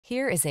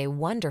Here is a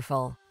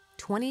wonderful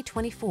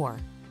 2024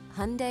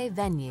 Hyundai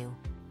Venue.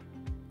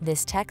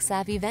 This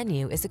tech-savvy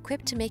Venue is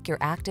equipped to make your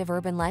active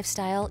urban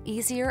lifestyle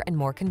easier and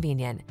more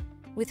convenient.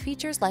 With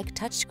features like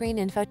touchscreen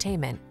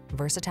infotainment,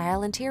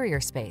 versatile interior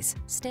space,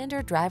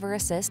 standard driver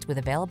assist with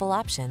available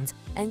options,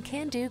 and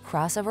can-do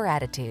crossover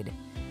attitude,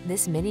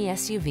 this mini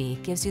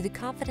SUV gives you the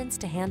confidence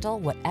to handle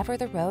whatever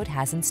the road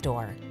has in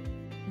store.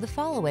 The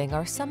following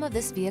are some of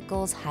this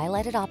vehicle's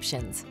highlighted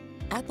options: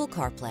 Apple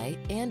CarPlay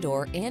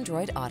and/or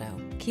Android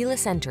Auto,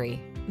 keyless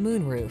entry,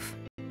 moonroof,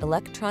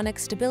 electronic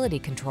stability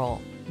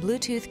control,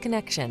 Bluetooth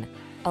connection,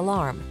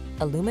 alarm,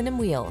 aluminum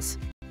wheels,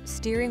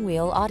 steering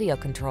wheel audio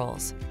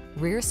controls,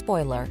 rear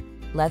spoiler,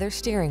 leather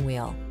steering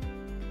wheel.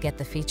 Get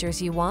the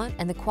features you want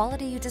and the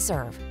quality you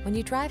deserve when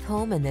you drive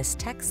home in this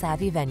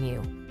tech-savvy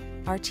Venue.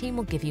 Our team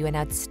will give you an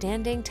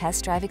outstanding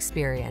test drive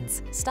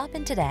experience. Stop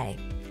in today.